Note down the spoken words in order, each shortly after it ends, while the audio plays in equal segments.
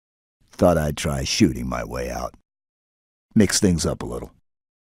Thought I'd try shooting my way out. Mix things up a little.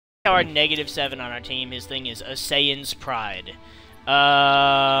 Our -7 on our team. His thing is a Saiyan's pride.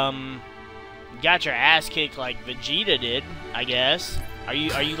 Got your ass kicked like Vegeta did, I guess. Are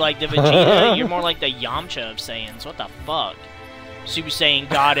you like the Vegeta? You're more like the Yamcha of Saiyans. What the fuck? Super Saiyan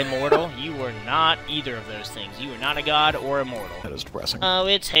God Immortal? You were not either of those things. You were not a god or immortal. That is depressing. Oh,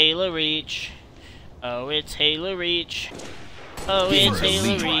 it's Halo Reach. Oh, it's Halo Reach. Oh, it's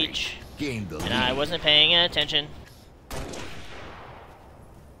Halo Reach. And I wasn't paying attention.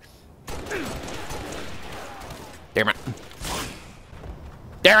 Damn it.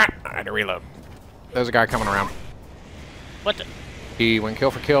 Damn it! I had to reload. There's a guy coming around. What the? He went kill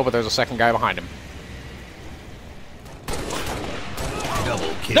for kill, but there's a second guy behind him.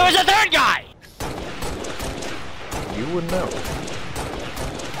 Double kill. There was a third guy! You wouldn't know.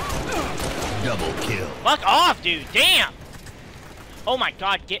 Double kill. Fuck off, dude! Damn! Oh my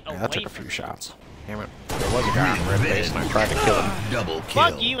god, get away That took a from few shots. Damn it. There was a guy on red base and I tried to kill him. Double kill.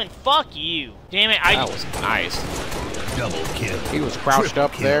 Fuck you and fuck you. Damn it, That was nice. Double kill. He was crouched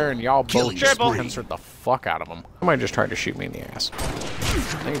up there and y'all both just Triple. pincered the fuck out of him. Somebody just tried to shoot me in the ass.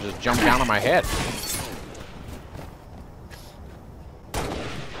 They just jumped down on my head.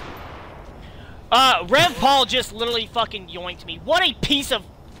 Rev Paul just literally fucking yoinked me. What a piece of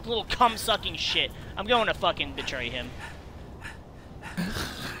little cum-sucking shit. I'm going to fucking betray him.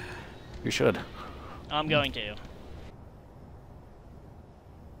 You should. I'm going to.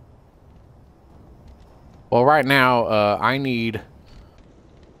 Well, right now, I need...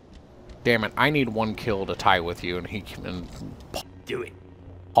 Damn it, I need one kill to tie with you, and he can... And Do it.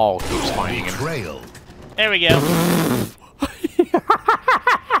 Paul keeps finding him. Trail. There we go.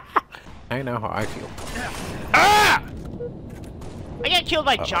 I know how I feel. Ah! I got killed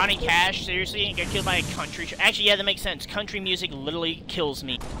by Johnny Cash, seriously, and got killed by a country... Actually, yeah, that makes sense. Country music literally kills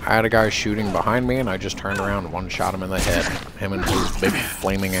me. I had a guy shooting behind me, and I just turned around and one-shot him in the head. Him and his big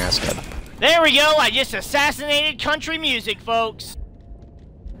flaming ass head. There we go, I just assassinated country music, folks.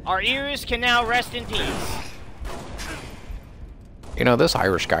 Our ears can now rest in peace. You know, this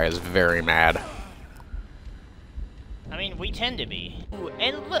Irish guy is very mad. I mean, we tend to be. Ooh,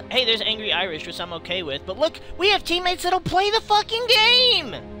 and look, hey, there's Angry Irish, which I'm okay with, but look, we have teammates that'll play the fucking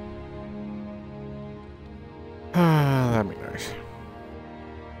game! That'd be nice.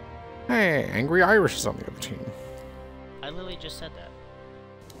 Hey, Angry Irish is on the other team. I literally just said that.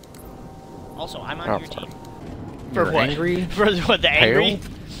 Also, I'm on your sorry. team. You're For what? angry? For what, the angry?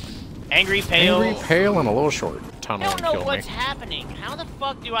 Angry, pale? Angry, pale, and a little short. I Tunnel don't and know kill what's me. happening. How the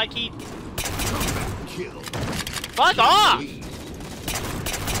fuck do I keep... Kill. Fuck off!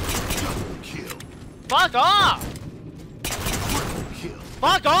 Kill. Fuck off! Kill.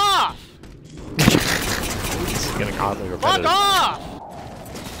 Fuck off! This is getting oddly repetitive. Fuck off!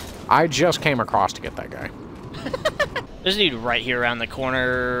 I just came across to get that guy. There's a dude right here around the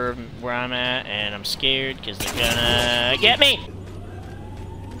corner where I'm at, and I'm scared because they're gonna get me.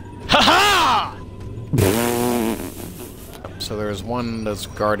 Ha ha! So there's one that's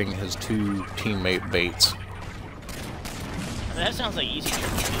guarding his two teammate baits. That sounds like easy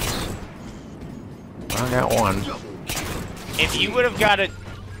triple kills. I got one. If you would have got a...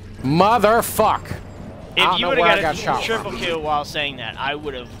 Motherfuck! If you would have got a shot triple from. kill while saying that, I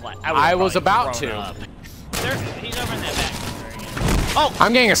would have... I was about to. He's over in that back corner again. Oh!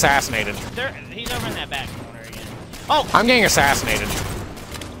 I'm getting assassinated. He's over in that back corner again. Oh! I'm getting assassinated.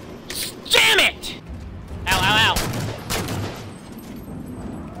 Damn it! Ow, ow, ow.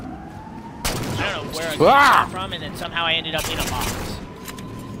 I don't know where I came from, and then somehow I ended up in a box.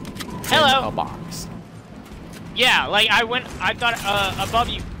 Hello! A box. Yeah, like I got above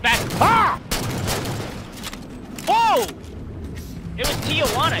you. Back. Ah! Whoa! It was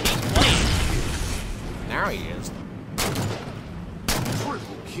Tijuana, he's playing. Now he is.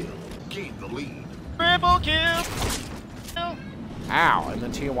 Triple kill. Gain the lead. Triple kill! No. Ow, and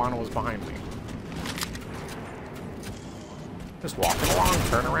then Tijuana was behind me. Just walking along,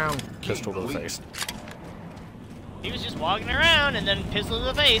 turn around, pistol to the face. He was just walking around and then pistol to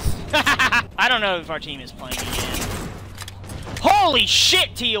the face. I don't know if our team is playing again. Holy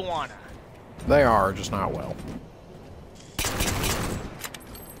shit, Tijuana! They are, just not well.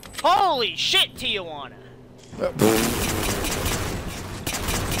 Holy shit, Tijuana!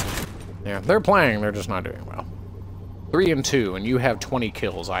 Yeah, they're playing, they're just not doing well. 3 and 2, and you have 20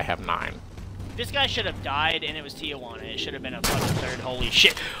 kills, I have 9. This guy should have died, and it was Tijuana. It should have been a fucking third. Holy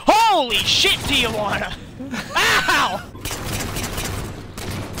shit! Holy shit, Tijuana! Ow!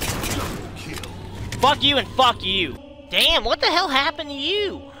 Fuck you and fuck you. Damn, what the hell happened to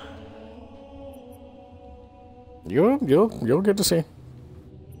you? You'll get to see.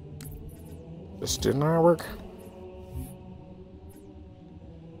 This did not work.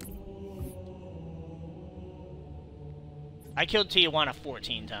 I killed Tijuana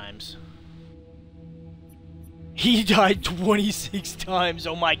 14 times. He died 26 times,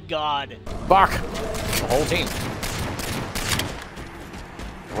 oh my god. Fuck! The whole team.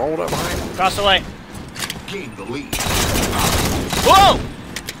 Rolled up behind. Cross the way. Gain the lead. Whoa!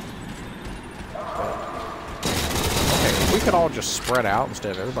 Okay, if we could all just spread out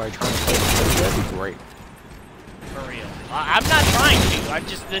instead of everybody trying to play together, that'd be great. For real. I'm not trying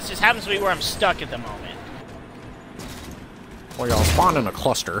to. This just happens to be where I'm stuck at the moment. Well, y'all spawned in a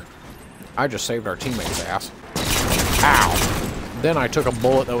cluster. I just saved our teammate's ass. Ow! Then I took a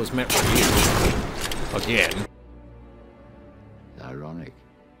bullet that was meant for you. Again. Ironic.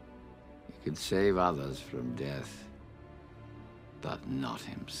 He could save others from death, but not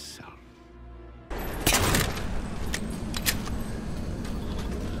himself.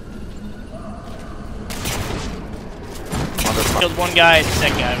 Killed one guy, the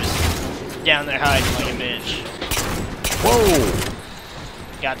second guy was down there hiding like a bitch.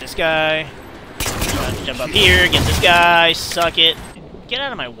 Whoa! Got this guy. Jump up here, get this guy, suck it. Get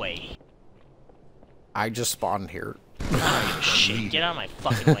out of my way. I just spawned here. Oh, shit, get out of my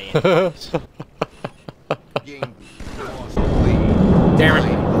fucking way. Damn it.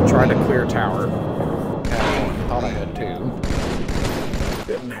 I tried to clear tower. Thought I had to.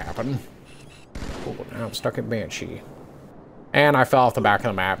 Didn't happen. Oh, now I'm stuck at Banshee. And I fell off the back of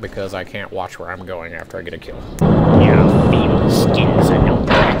the map because I can't watch where I'm going after I get a kill. Your feeble skins are no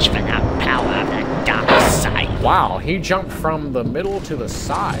match for the power of the dark side. Wow, he jumped from the middle to the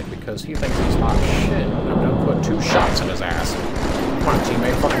side because he thinks he's hot shit. I'm gonna put 2 shots in his ass. Come on,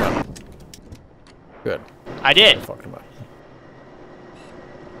 teammate, fuck him up. Good. I did. I fucked him up.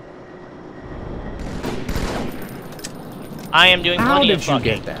 I am doing How plenty of did you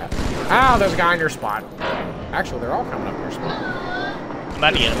fucking. get that? Oh, there's a guy in your spot. Actually, they're all coming up your spot. I'm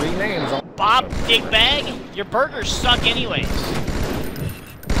about to get him. 3 names. All Bob Dickbag, your burgers suck anyways.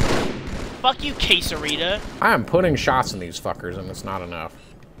 Fuck you, Quesarita. I am putting shots in these fuckers, and it's not enough.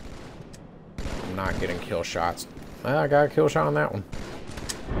 I'm not getting kill shots. I got a kill shot on that one.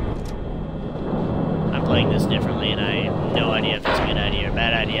 I'm playing this differently, and I have no idea if it's a good idea or a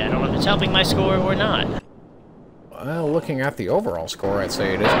bad idea. I don't know if it's helping my score or not. Well, looking at the overall score, I'd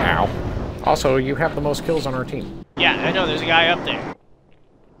say it is. Ow. Also, you have the most kills on our team. Yeah, I know. There's a guy up there.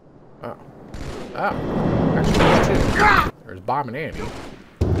 Oh. Oh. Actually, there's 2. There's Bob and Andy.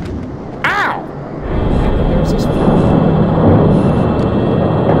 Ow! And then there's this one.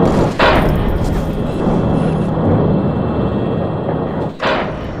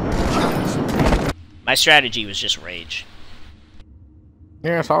 My strategy was just rage.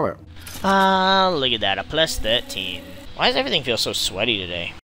 Yeah, I saw that. Ah, look at that. A plus 13. Why does everything feel so sweaty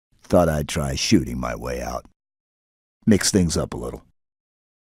today? Thought I'd try shooting my way out. Mix things up a little.